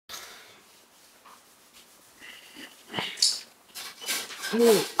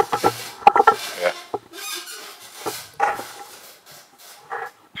Yeah.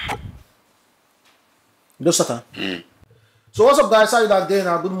 No, sir. So what's up, guys? How you guys doing?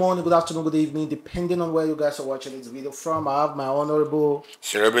 Good morning, good afternoon, good evening, depending on where you guys are watching this video from. I have my honorable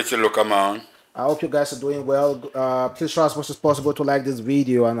Celebrity local man. I hope you guys are doing well. Please try as much as possible to like this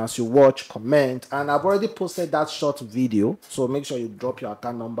video, and as you watch, comment. And I've already posted that short video, so make sure you drop your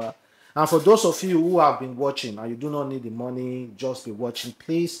account number. And for those of you who have been watching and you do not need the money, just be watching,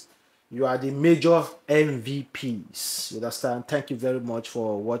 please. You are the major MVPs. You understand? Thank you very much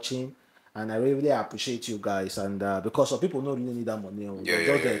for watching, and I really appreciate you guys. And because some people don't really need that money, they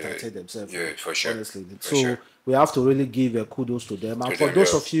just entertain themselves. Yeah, for sure. Honestly, so we have to really give a kudos to them. And for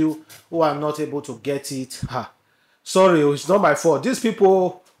those of you who are not able to get it, sorry, it's not my fault. These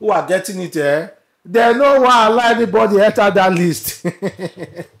people who are getting it, they know why I allow anybody enter that list.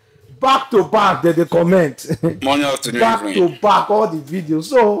 Back to back, they comment. Morning, afternoon, back to back, all the videos.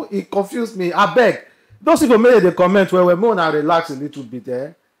 So it confused me. I beg. Those people made the comment where we're more relax a little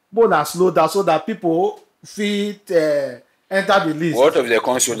bit, more slow down so that people fit enter the list. What if they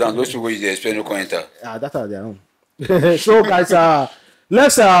come slow down? Those people they expect no enter. That are their own. So guys,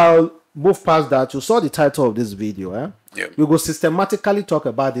 let's move past that. You saw the title of this video, Yeah. We will systematically talk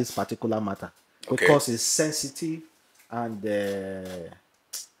about this particular matter because it's sensitive and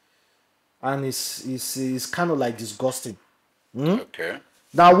it's kind of like disgusting. Okay.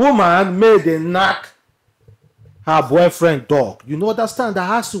 That woman made a knack her boyfriend dog. You know, understand?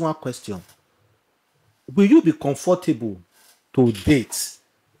 I ask you one question. Will you be comfortable to date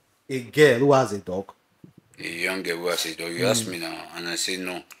a girl who has a dog? A young girl who has a dog. You ask me now, and I say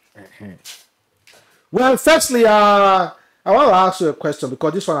no. Well, firstly, I want to ask you a question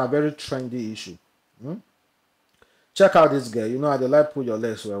because this one is a very trendy issue. Check out this girl. You know how they like put your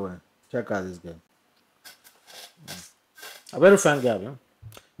legs well. Check out this girl. A very fine girl, yeah?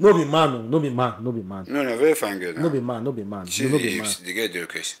 No be man, no be man, no be man. No, very fine girl. No be man, no be man. See no be ifs, they get the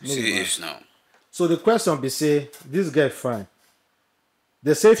occasion. No See ifs now. So the question be say, this girl fine.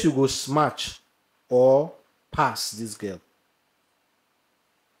 They say if you go smash or pass this girl.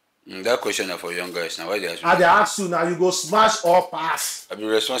 That question is for young guys now. Why they ask me? They ask you now, you go smash or pass? I be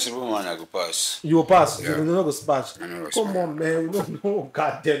responsible man, I go pass. You will pass. Yeah. You don't go smash. Come on, man. You don't know.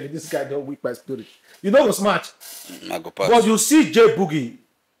 God damn it. This guy don't weak my spirit. You don't go smash. I go pass. But you see J Boogie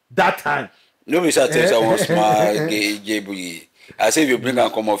that time. No, Mr. Tess, I want smart gay boogie. I say if you bring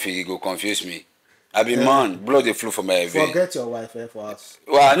and come off it, it go confuse me. I be man, blood the flew for my vein. Forget your wife for us.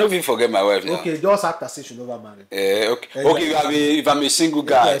 Well, I don't even forget my wife now. Okay, just act as if she never married. Okay, if I'm a single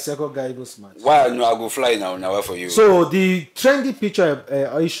guy. Second guy, go smart. Why no, I go fly now for you. So the trendy picture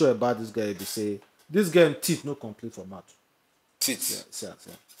issue about this guy, they say this girl teeth no complete for mouth. Teeth.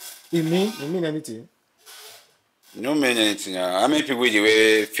 Yeah. It mean anything? No mean anything. How many people they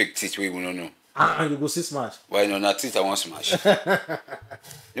wear fake teeth we will not know? You go see smash. Why no? Not teeth I want smash.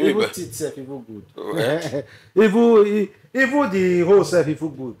 Even teeth self, people good. Okay. even the whole self, people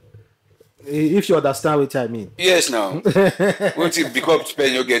good. If you understand what I mean. Yes, now. Once it become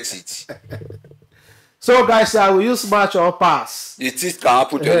pen, you get it. So guys, will you smash or pass? The teeth can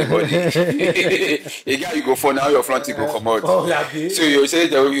happen to anybody. Again, you go for now, your front teeth go come out. Oh, yeah, so you say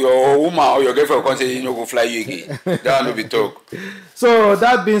that your woman or your girlfriend can say you no go fly you again. That will be talk. So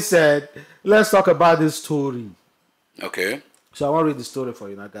that being said, let's talk about this story. Okay. So I want to read the story for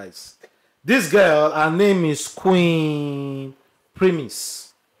you now, guys. This girl, her name is Queen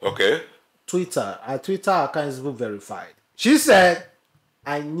Premise. Okay. Her Twitter account is verified. She said,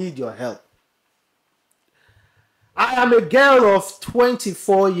 I need your help. I am a girl of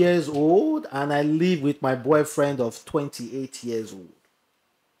 24 years old and I live with my boyfriend of 28 years old.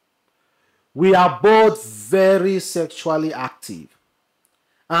 We are both very sexually active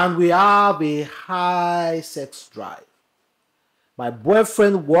and we have a high sex drive. My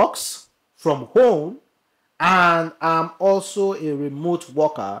boyfriend works from home and I'm also a remote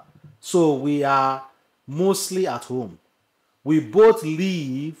worker, so we are mostly at home. We both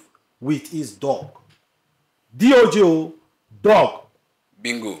live with his dog. D-O-G-O, dog.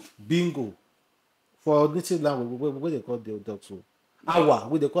 Bingo. For native language, what they call the dog? So, Awa,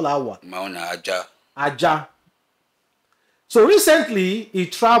 what they call Awa? My own Aja. Aja. So recently, he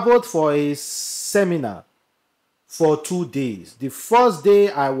traveled for a seminar for 2 days. The first day,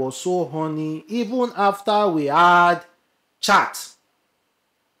 I was so horny, even after we had chat.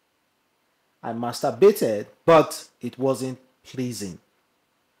 I masturbated, but it wasn't pleasing.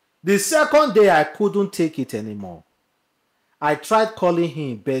 The second day, I couldn't take it anymore. I tried calling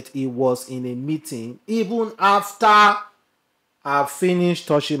him, but he was in a meeting. Even after I finished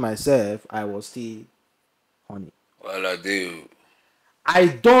touching myself, I was still horny. Well, I do. I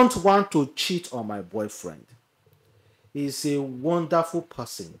don't want to cheat on my boyfriend. He's a wonderful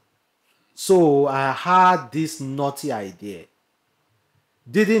person. So I had this naughty idea.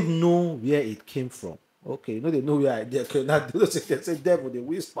 Didn't know where it came from. Okay, you know they know where idea came. Now they say devil, they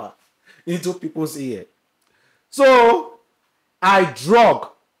whisper into people's ear. So I drug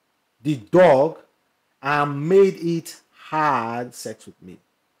the dog and made it had sex with me.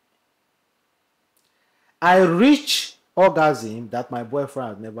 I reached orgasm that my boyfriend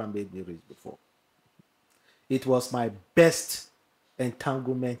had never made me reach before. It was my best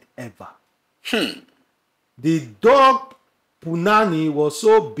entanglement ever. The dog Punani was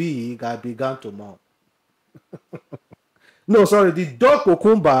so big I began to mourn. No, sorry, the dog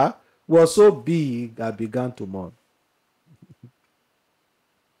Kokumba was so big I began to mourn.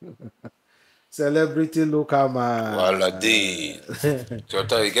 Celebrity local man. Well, day.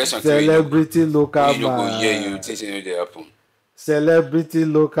 So you get something. Celebrity local you go man. hear you things you know they happen. Celebrity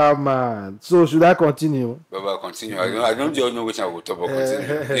local man. So should I continue? Baba, continue. I don't just know which I will talk about.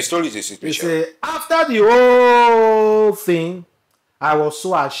 Continue. The story is a He situation. say, after the whole thing, I was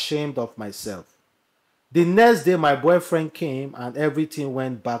so ashamed of myself. The next day, my boyfriend came and everything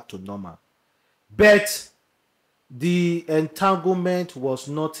went back to normal. But the entanglement was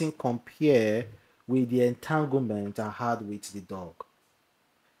nothing compared with the entanglement I had with the dog.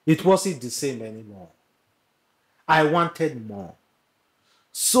 It wasn't the same anymore. I wanted more.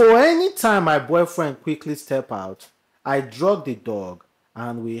 So anytime my boyfriend quickly step out, I drug the dog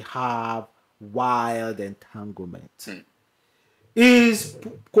and we have wild entanglement. His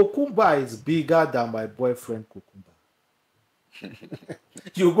cucumber is bigger than my boyfriend cucumber.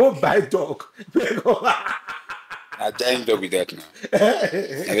 You go buy dog. I giant dog with that now.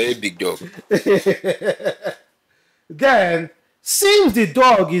 A very big dog. Then, since the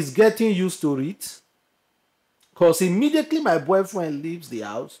dog is getting used to it, because immediately my boyfriend leaves the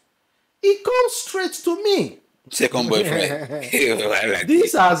house, he comes straight to me. Second boyfriend. I like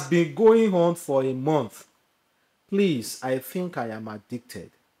This it. has been going on for a month. Please, I think I am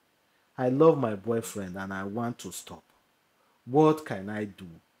addicted. I love my boyfriend and I want to stop. What can I do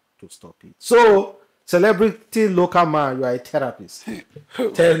to stop it? So, celebrity local man, you are a therapist.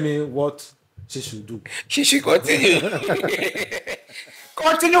 Tell me what she should do. She should continue.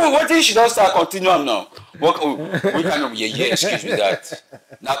 Continue with what she does start continue now. What kind of excuse with that?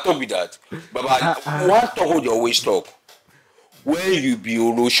 Now talk with that. But one talk what you always talk. When you be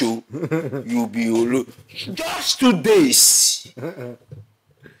Orosho, you be Olo. Just 2 days.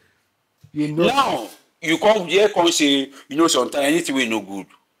 You know, Now you come here, come say, you know, sometimes anything we no good.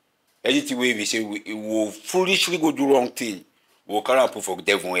 Anything we say we will foolishly go do wrong thing. We'll carry and put for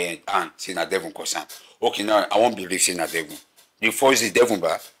devil and say na devil concern. Okay, now I won't believe say na devil. The first is devil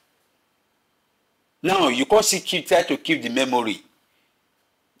back. Now you can't see try to keep the memory.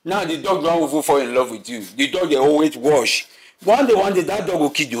 Now the dog don't even fall in love with you. The dog they always wash. One day that dog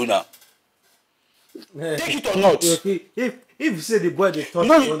will kill you now. Take it or not. if you say the boy they touch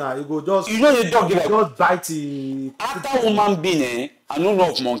No, the owner, you go just You know the dog dey like just bite it. after woman being I don't know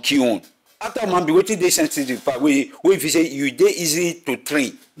of monkey own. After woman be wetin dey sensitive part wey if you say you dey easy to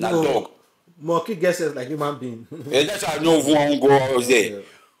train na dog. Monkey gets sense like human being. That's why I no even wan go out there.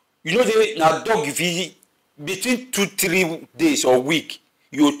 You know say na dog if he between 2-3 days or week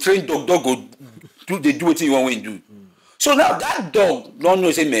you train dog go do wetin you wan wey do. So now that dog don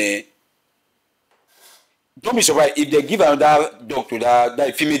know say man don't be surprised if they give another dog to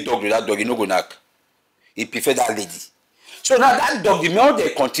that female dog to that dog, he no go knack. He prefer that lady. So now that dog, the more they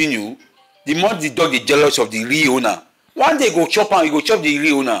continue, the more the dog is jealous of the real owner. One day go chop and he go chop the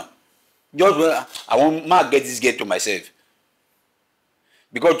real owner. Just I want to get this girl to myself.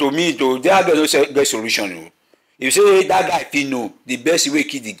 Because to me, that girl no get solution. If you say that guy fit know, the best way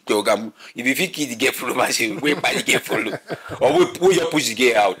kill the dog, if you fit kill the girl follow, I say wait by the girl follow, or we just push the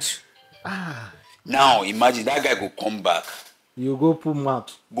girl out. Now imagine that guy go come back. You go put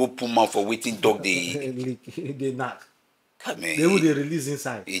mouth. Go put mouth for waiting dog they They knack. They will man. they release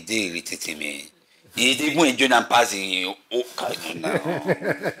inside. It dey irritating me. He even enjoy and passing. Oh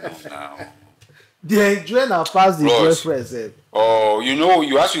no. They enjoy and pass the Bros. boyfriend said. Oh, you know,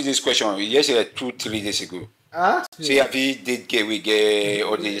 you asked me this question yesterday 2-3 days ago. Ah? Say have you did get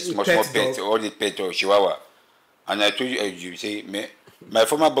all the small Pet pets, dog. all the pet or chihuahua. And I told you, you say, me, my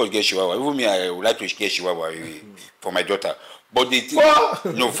former boss get chihuahua. Even me, I would like to get chihuahua for my daughter. But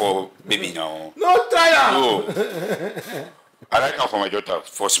no, for baby now. No tire. No. I like am for my daughter,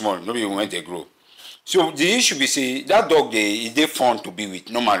 for small, maybe when they grow. So the issue be say, that dog, they fun to be with,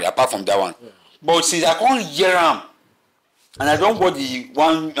 normally, apart from that one. Yeah. But since I can't hear am, and I don't want the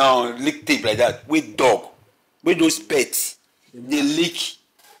one lick tape like that, with dog, with those pets, They leak.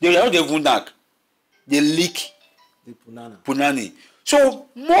 They don't even knack. They leak The punana. punani. So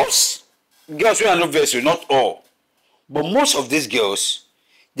most girls, we are not vessel, not all, but most of these girls,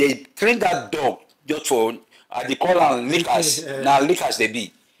 they train that dog just for they call them lickers. Now lickers they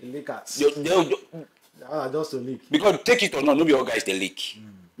be. The lickers. They, Just to leak. because take it or not, no be all guys they leak.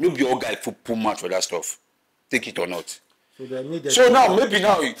 No be all guys put much for that stuff. Take it or not. So they need So now maybe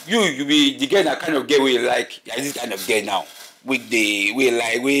now you be the girl that kind of girl we like this kind of girl now with the we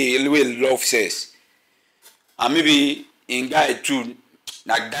love sex, and maybe in guy too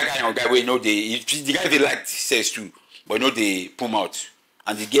like that kind of guy we know the guy they like sex too but no they put out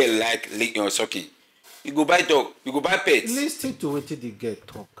and the girl like lick or sucking. You go buy dog, you go buy pets. listen to wetin the girl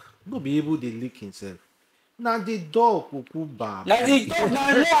talk. No be able to lick himself. Now the dog will back. Now the dog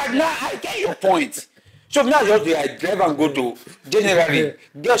now I get your point. So now just I drive and go to generally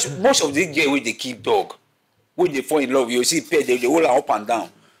just most of these girls wey dey keep dog when they fall in love you see pet they hold am up and down.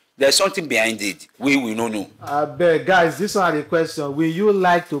 There's something behind it we no know. Abeg guys, this one the question. Will you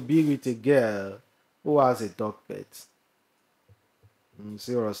like to be with a girl who has a dog pet?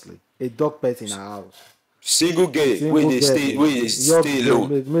 Seriously, a dog pet in her house. Single girl wey dey stay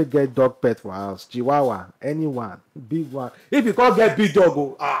alone. Make get dog pet for house. Chihuahua, anyone, big one. If you can't get big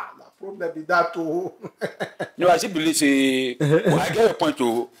dog, na problem be that too. No, I still believe say well, I get your point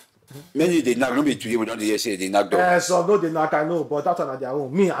too. Many dey knack no be today we don dey hear say dey knack dog. Some no dey knack, I know, but that one na their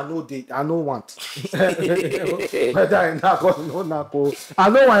own. Me, I no want. Whether I knack or no knack, I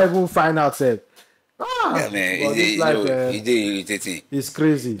no wan even find out sef. Yeah, man, it dey irritating. It's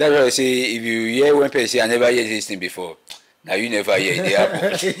crazy. That's why I say if you hear one person say I never hear this thing before. Now you never hear it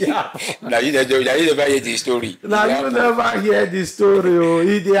happen. Now you never hear the story. Now you never hear the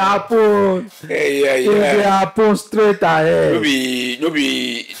story. It dey happen. It dey happen straight ahead. No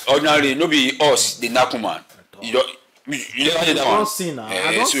be ordinary. No be us the knack man. You never hear that one. I don't see now.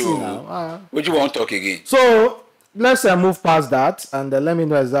 I don't see now. What you want to talk again? So let's move past that and let me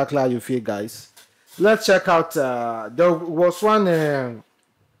know exactly how you feel, guys. Let's check out. There was one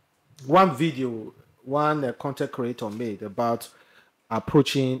video. One content creator made about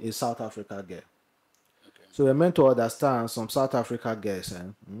approaching a South Africa girl. Okay. So we're meant to understand some South Africa girls,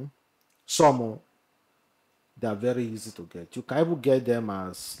 some they are very easy to get. You can even get them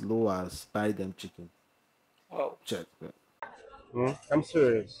as low as buy them chicken. Wow. Check. I'm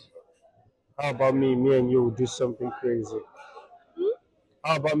serious. How about me and you do something crazy?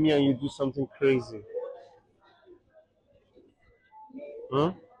 How about me and you do something crazy?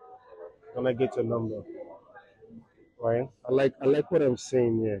 Can I get your number? Right? I like what I'm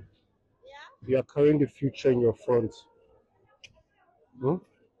saying here. You are carrying the future in your front. Let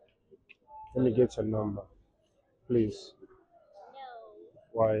me get your number, please.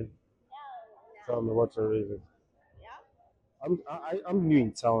 Why? Tell me what's the reason. I'm new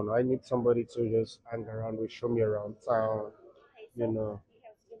in town. I need somebody to just hang around with, show me around town. You know.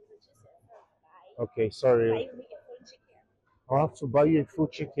 Okay, sorry. I'll have to buy you a full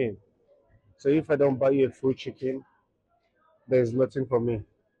chicken. So if I don't buy you a full chicken, there's nothing for me.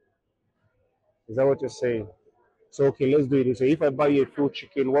 Is that what you're saying? So okay, let's do it. So if I buy you a full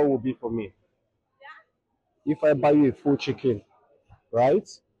chicken, what will be for me? If I buy you a full chicken, right?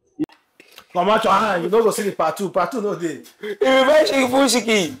 Come on, you don't go see the part two. Part two no dey. If you buy chicken full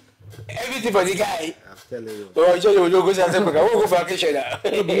chicken, everything for the guy. I'm telling you. Oh, you don't go South Africa. We'll go for vacation now.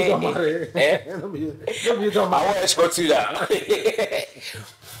 No be you don't marry. No be you don't I marry. want to escort you now.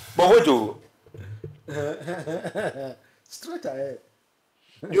 But what do? Straight ahead.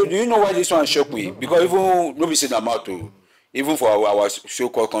 Do you know why this one shock me? Because even nobody said about to, even for our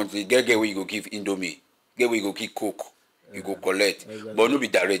so-called country, get where you go give Indomie, get where you go give Coke, you go collect, but no be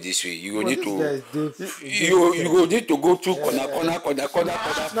direct this way. You go need to, you go need to go through corner. Now, because that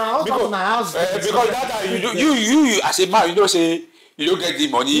time you as a man, you don't say you don't get the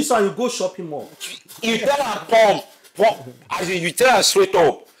money. This one you go shopping mall. You tell her pump, as in you tell her straight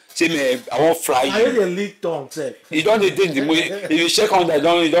up. Say me, I won't fly you. I hear the lead tongue, sir. You don't need the money. If you check on that,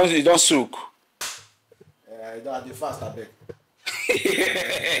 you don't soak. You don't have the fast, I beg.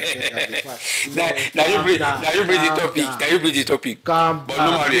 Now you bring the topic. Now you bring the topic. Calm but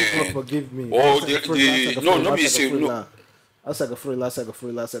down. normally, Forgive me. Oh, no, be say no. I said a free.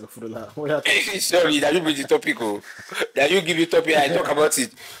 Sorry, now you bring the topic. Oh, now you give the topic. I talk about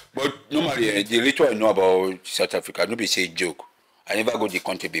it. But normally, the little I know about South Africa, nobody say joke. I never go to the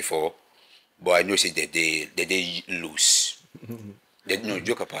country before, but I know say that they lose. No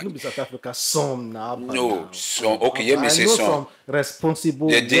joke apart. No be South Africa, some now. No, some okay. Let me say some responsible.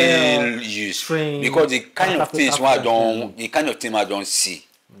 They use because the kind of things I don't see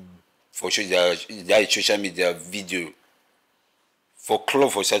for sure. There is social media video. For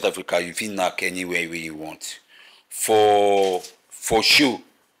club for South Africa, you fit knack anywhere where you want. For show,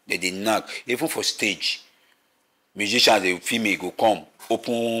 they knack. Even for stage, musicians, the female go come,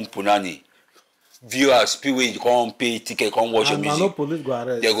 open punani. Viewers, people come pay ticket, come watch your And no music. police go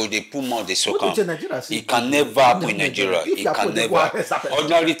arrest. They put mouth, they suck What am. Nigeria say? It can never happen in Nigeria. If It you can put the never. go arrest that person.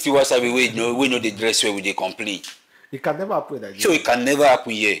 Ordinary Tiwa Savage, we know the dress where we dey complain. It can never happen in Nigeria. So it can never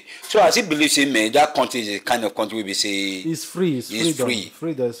happen here. So as he believes in man, that country is the kind of country we say It's free. It's freedom. free.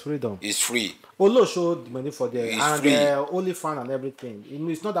 Freedom is freedom. It's free. Olo showed money for there It's and free. only fan and everything.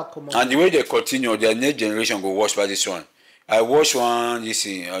 It's not that common. And the way they continue, their next generation go watch by this one. I watched one this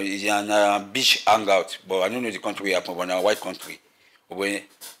thing, it's an beach hangout, but I don't know the country where it happened, but now white country. But when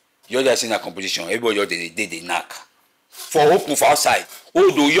you're just in a competition, everybody just they knack. For open for outside,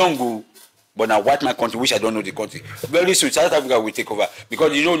 old or young go. But now white man country, which I don't know the country. Very soon South Africa will take over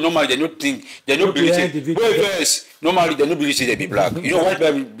because you know normally they don't think they don't believe it. Normally they don't believe they be black. You know white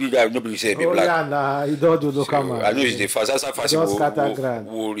people don't believe they be black. Yeah, nah, you don't do local man. I know it's the first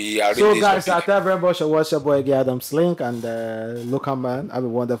we'll rearrange So this guys, topic. I tell very much watch your boy Adamslink and local man. Have a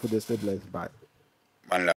wonderful day. Stay blessed. Bye. Man,